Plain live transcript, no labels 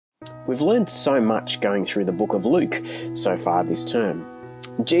We've learned so much going through the book of Luke so far this term.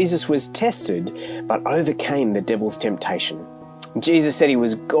 Jesus was tested, but overcame the devil's temptation. Jesus said he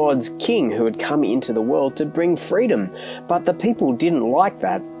was God's king who had come into the world to bring freedom, but the people didn't like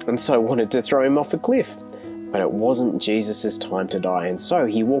that and so wanted to throw him off a cliff. But it wasn't Jesus' time to die, and so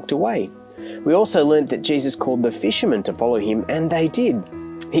he walked away. We also learned that Jesus called the fishermen to follow him, and they did.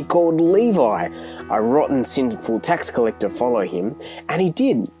 He called Levi, a rotten, sinful tax collector, to follow him, and he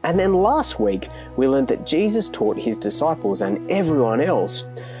did. And then last week, we learned that Jesus taught his disciples and everyone else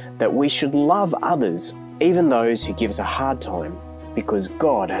that we should love others, even those who give us a hard time, because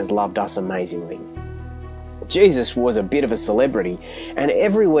God has loved us amazingly. Jesus was a bit of a celebrity, and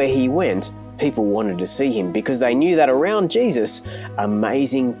everywhere he went, people wanted to see him because they knew that around Jesus,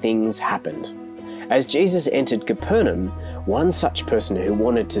 amazing things happened. As Jesus entered Capernaum, one such person who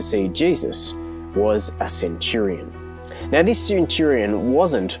wanted to see Jesus was a centurion. Now, this centurion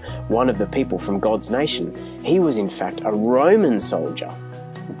wasn't one of the people from God's nation. He was in fact a Roman soldier.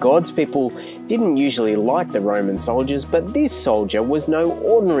 God's people didn't usually like the Roman soldiers, but this soldier was no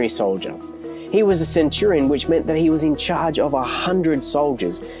ordinary soldier. He was a centurion, which meant that he was in charge of 100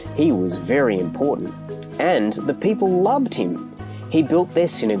 soldiers. He was very important, and the people loved him. He built their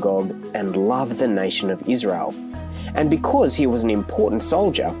synagogue and loved the nation of Israel. And because he was an important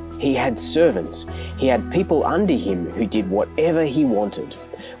soldier, he had servants. He had people under him who did whatever he wanted.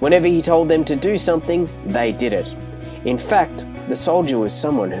 Whenever he told them to do something, they did it. In fact, the soldier was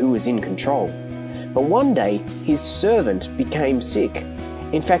someone who was in control. But one day, his servant became sick.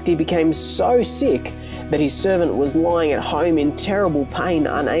 In fact, he became so sick that his servant was lying at home in terrible pain,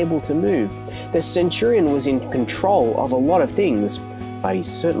 unable to move. The centurion was in control of a lot of things, but he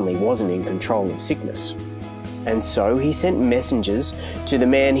certainly wasn't in control of sickness. And so he sent messengers to the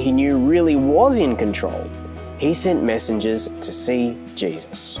man he knew really was in control. He sent messengers to see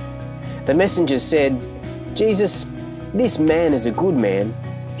Jesus. The messengers said, "Jesus, this man is a good man.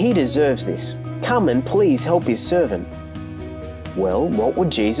 He deserves this. Come and please help his servant." Well, what would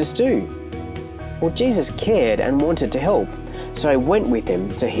Jesus do? Well, Jesus cared and wanted to help, so he went with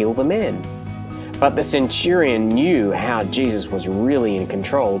him to heal the man. But the centurion knew how Jesus was really in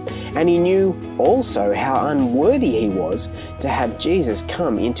control, and he knew also how unworthy he was to have Jesus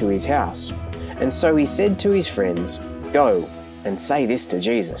come into his house. And so he said to his friends, "Go and say this to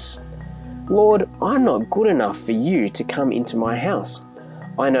Jesus. Lord, I'm not good enough for you to come into my house.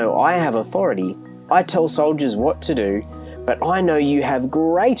 I know I have authority. I tell soldiers what to do, but I know you have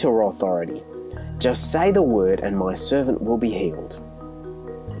greater authority. Just say the word and my servant will be healed."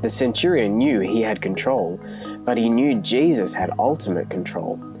 The centurion knew he had control, but he knew Jesus had ultimate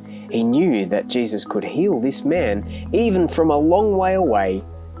control. He knew that Jesus could heal this man even from a long way away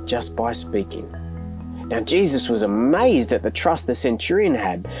just by speaking. Now Jesus was amazed at the trust the centurion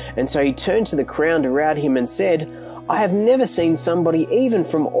had, and so he turned to the crowd around him and said, "I have never seen somebody even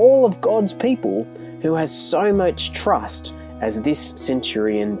from all of God's people who has so much trust as this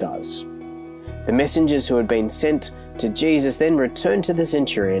centurion does." The messengers who had been sent to Jesus then returned to the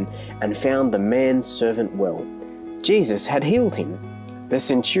centurion and found the man's servant well. Jesus had healed him. The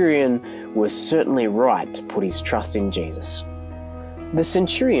centurion was certainly right to put his trust in Jesus. The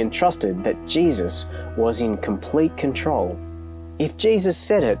centurion trusted that Jesus was in complete control. If Jesus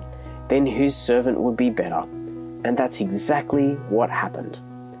said it, then his servant would be better. And that's exactly what happened.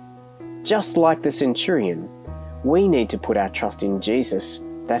 Just like the centurion, we need to put our trust in Jesus,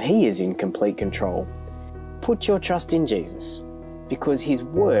 that he is in complete control. Put your trust in Jesus, because his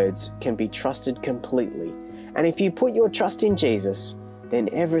words can be trusted completely. And if you put your trust in Jesus, then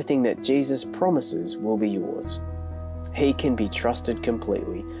everything that Jesus promises will be yours. He can be trusted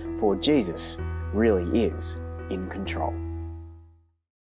completely, for Jesus really is in control.